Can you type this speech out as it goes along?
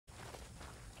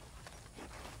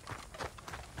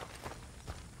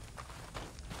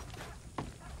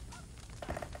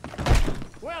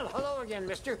Well, hello again,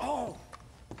 mister. Oh!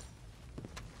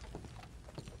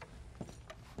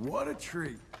 What a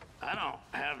treat. I don't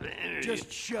have the energy. Just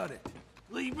shut it.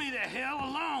 Leave me the hell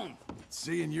alone!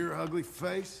 Seeing your ugly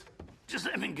face? Just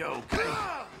let me go, okay?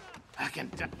 I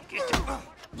can get you.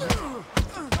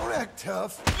 Don't act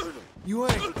tough. You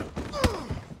ain't.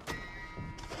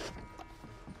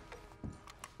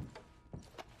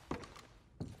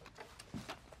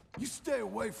 You stay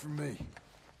away from me.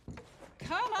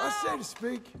 Come on! I say to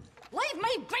speak. Leave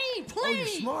me be, please! Oh, you're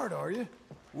smart, are you?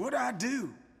 What'd I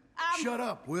do? Shut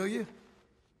up, will you?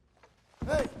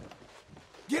 Hey,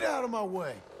 get out of my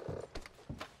way.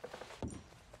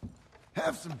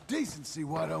 Have some decency,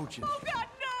 why don't you? Oh, God,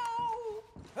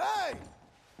 no! Hey!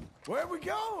 Where are we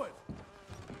going?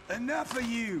 Enough of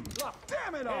you! Look,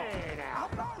 Damn it all! hey now.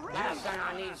 I'm not ready! Last thing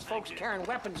I need is folks carrying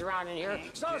weapons around in here,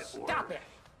 so stop it.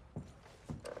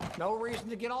 No reason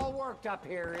to get all worked up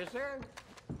here, is there?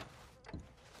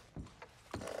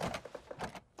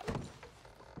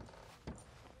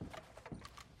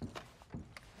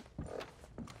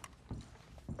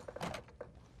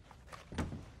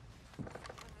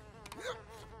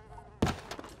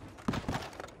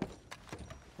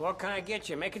 What can I get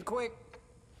you? Make it quick.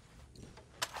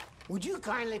 Would you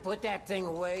kindly put that thing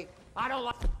away? I don't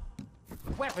like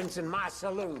weapons in my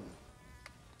saloon.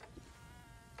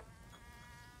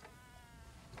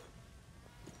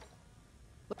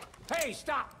 Hey,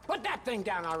 stop! Put that thing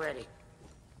down already.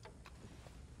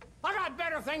 I got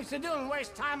better things to do than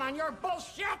waste time on your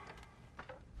bullshit!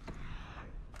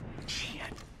 Shit.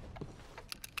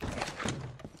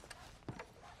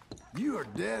 You are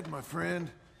dead, my friend.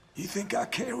 You think I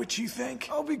care what you think?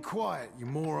 Oh, be quiet, you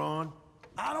moron.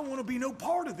 I don't want to be no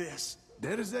part of this.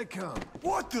 Dead as they come.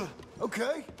 What the?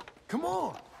 Okay, come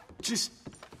on. Just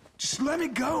let me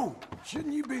go.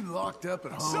 Shouldn't you be locked up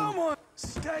at home? Someone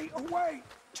stay away.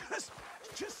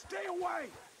 Just stay away.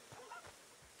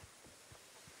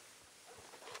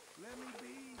 Let me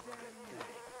be daddy.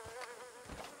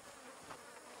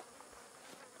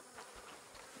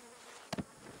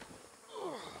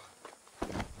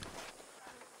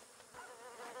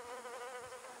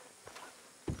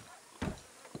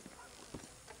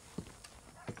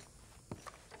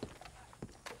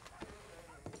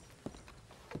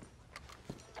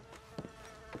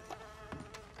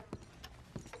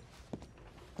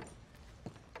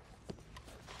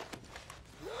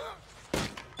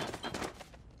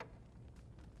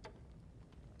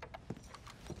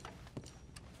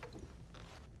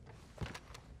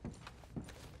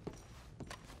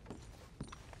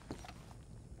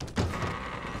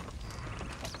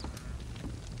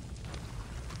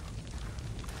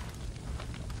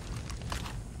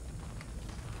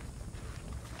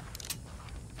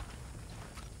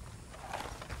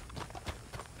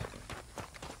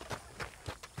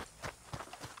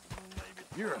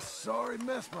 You're a sorry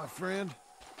mess, my friend.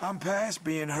 I'm past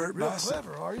being hurt Real by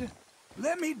clever, are you?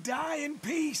 Let me die in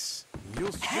peace.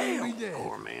 You'll soon be dead.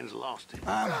 Poor man's lost it.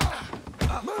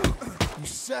 Move! You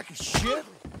sack of shit!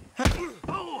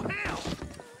 Oh, hell!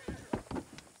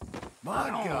 My I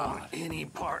don't God. want any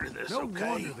part of this, No okay?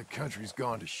 wonder the country's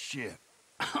gone to shit.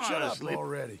 Shut up Honestly,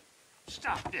 already.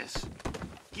 stop this.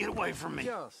 Get away from me.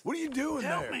 What are you doing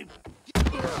Help there? me.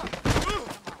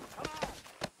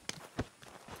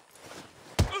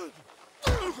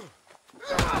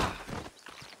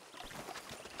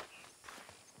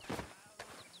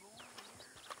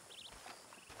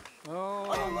 Oh,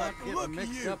 I don't I'm like not the look getting of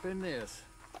mixed you. up in this.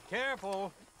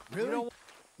 Careful. Really?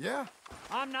 Yeah?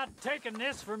 I'm not taking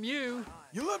this from you.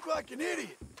 You look like an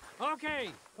idiot. Okay,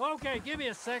 give me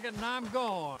a second and I'm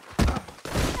gone.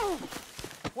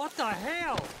 What the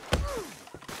hell?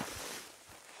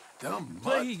 Dumb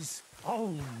mutt. Please.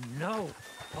 Oh, no.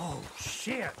 Oh,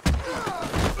 shit.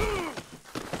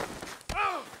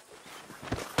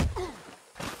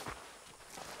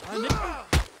 I need...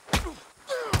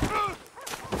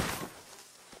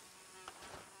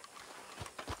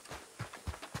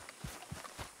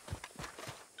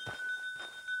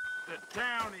 The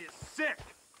town is sick.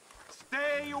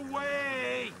 Stay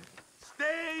away.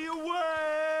 Stay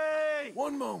away.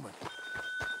 One moment.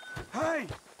 Hey,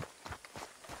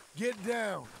 Get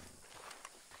down.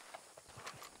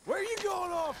 Where are you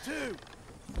going off to?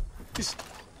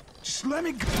 just let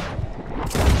me go.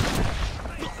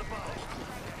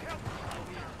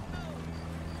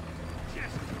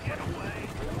 Just get away.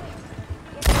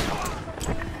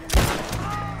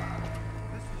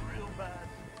 This is real bad.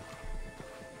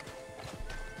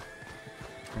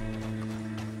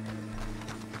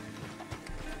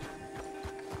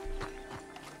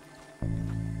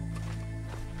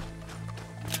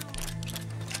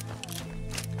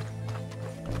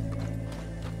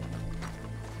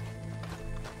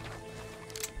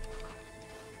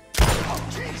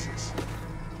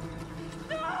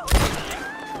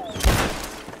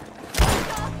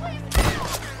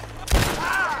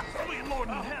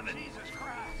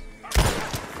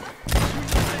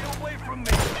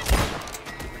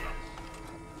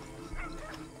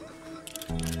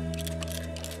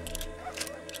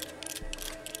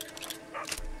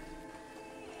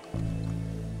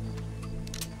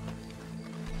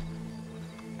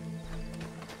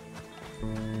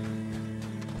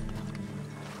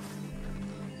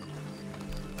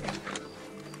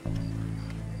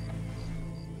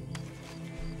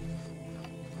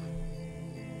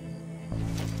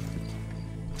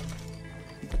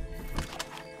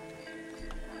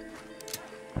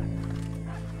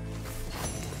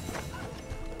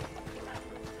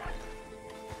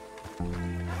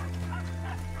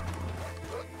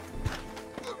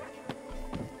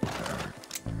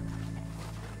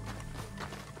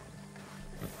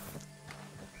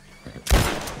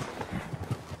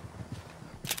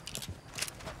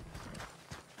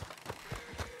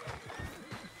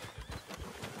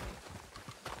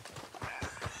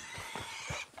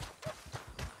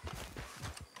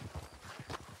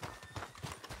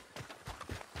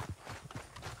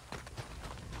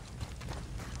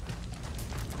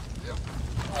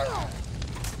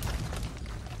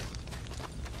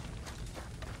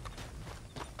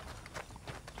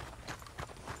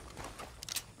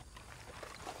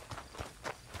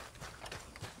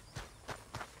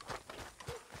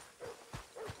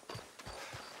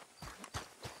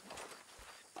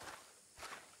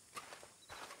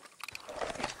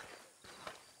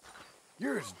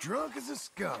 You're as drunk as a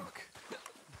skunk.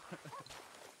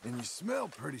 And you smell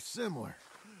pretty similar.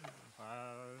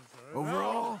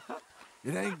 Overall,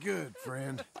 it ain't good,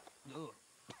 friend.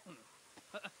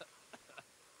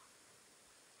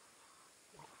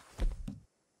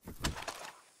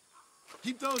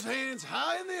 Keep those hands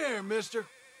high in the air, mister.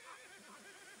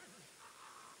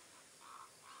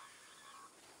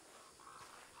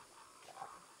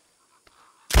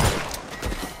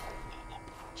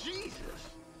 Jesus!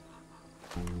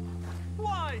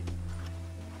 Why?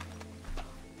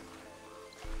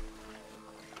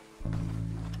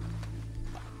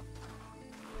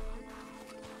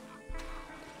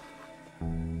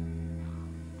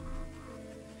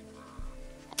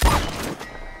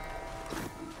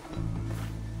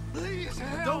 Please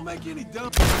help! Don't make any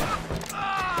dumb...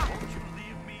 Won't you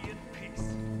leave me in peace?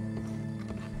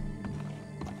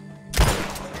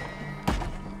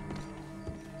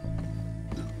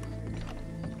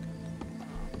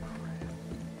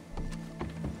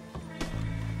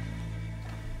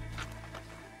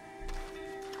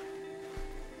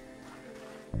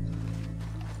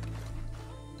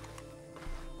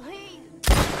 Please.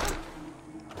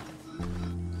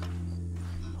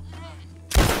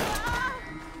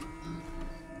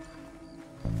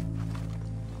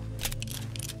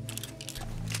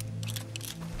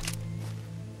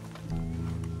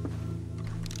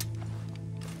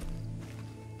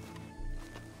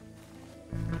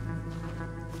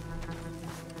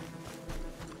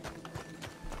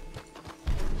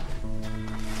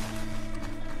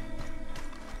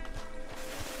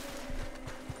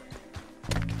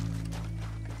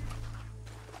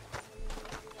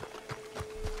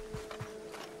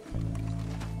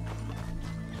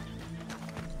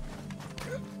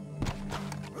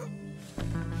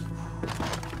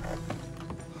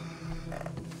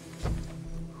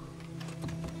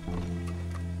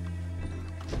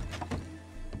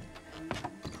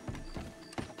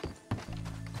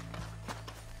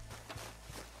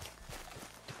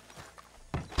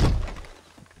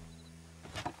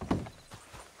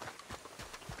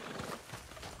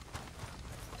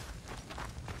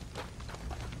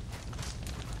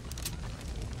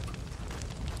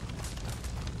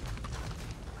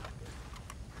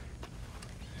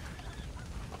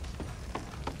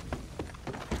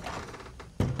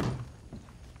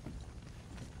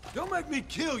 Don't make me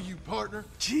kill you, partner.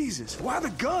 Jesus, why the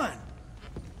gun?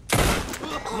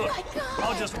 Look,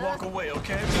 I'll just walk away,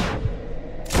 okay?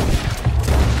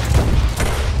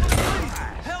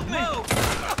 Help me! No.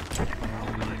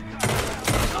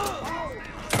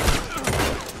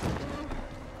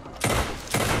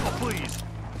 Oh, please.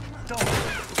 Don't.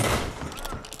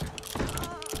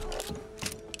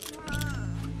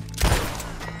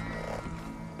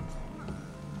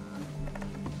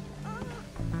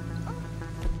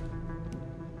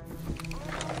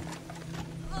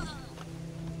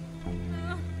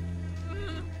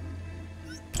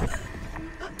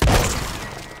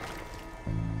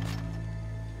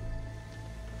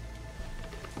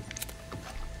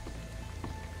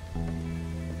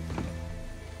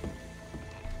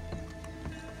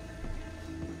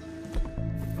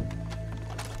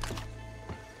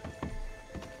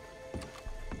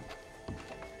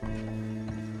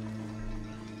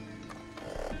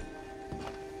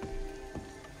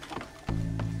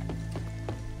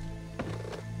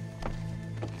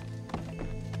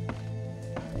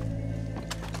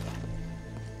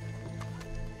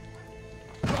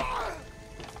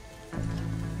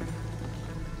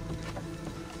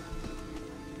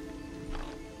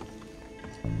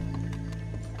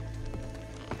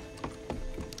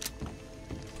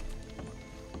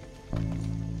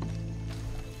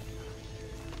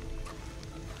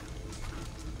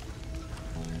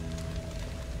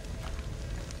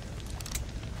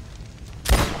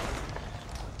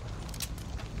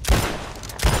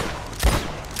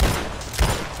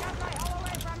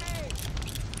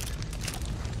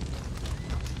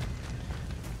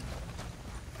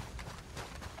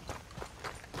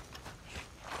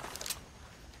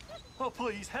 Oh,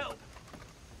 please, help!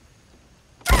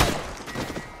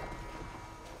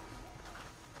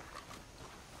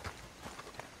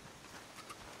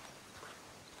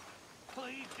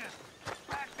 Please just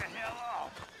back the hell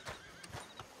off.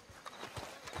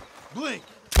 Blink.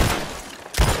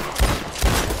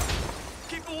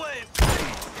 Keep away,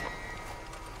 please!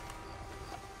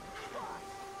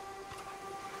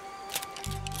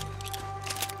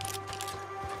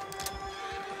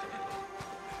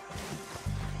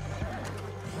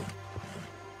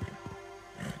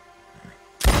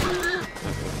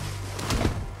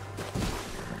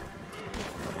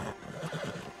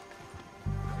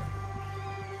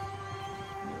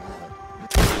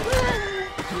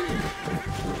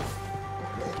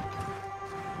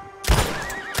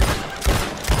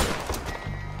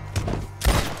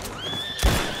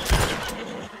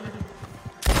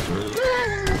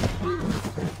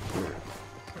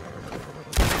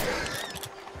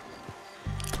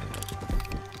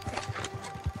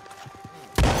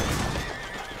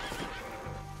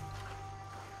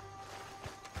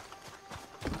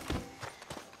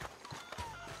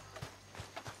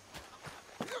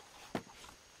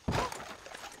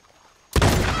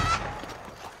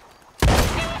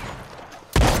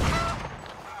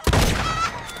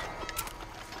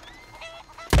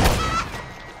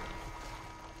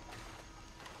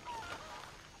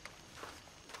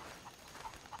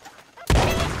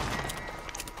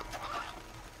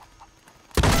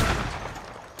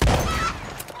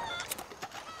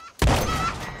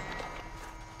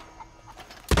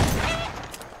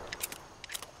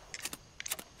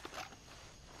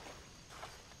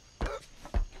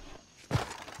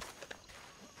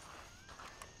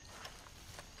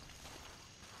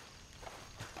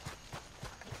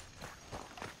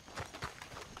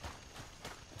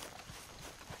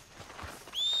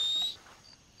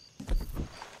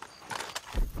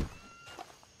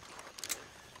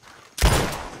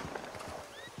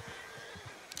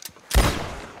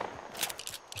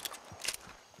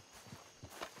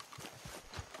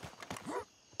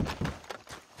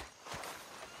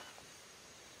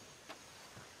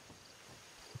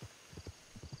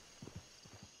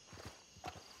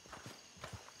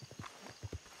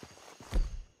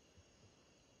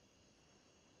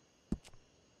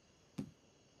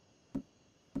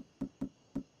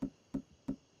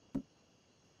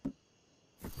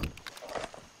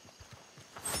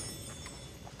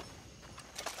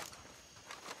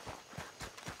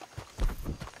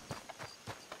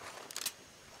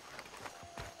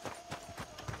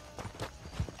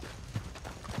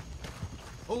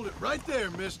 Hold it right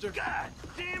there, mister. God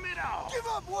damn it all! Give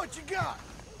up what you got!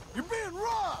 You're being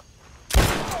robbed!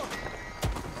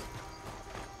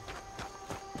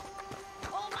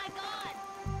 Oh my God!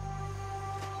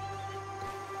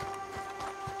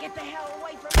 Get the hell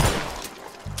away from me!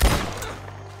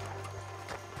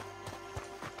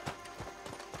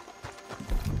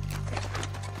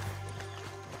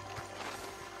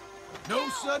 No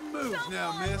sudden moves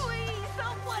now, miss. Please,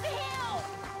 someone help!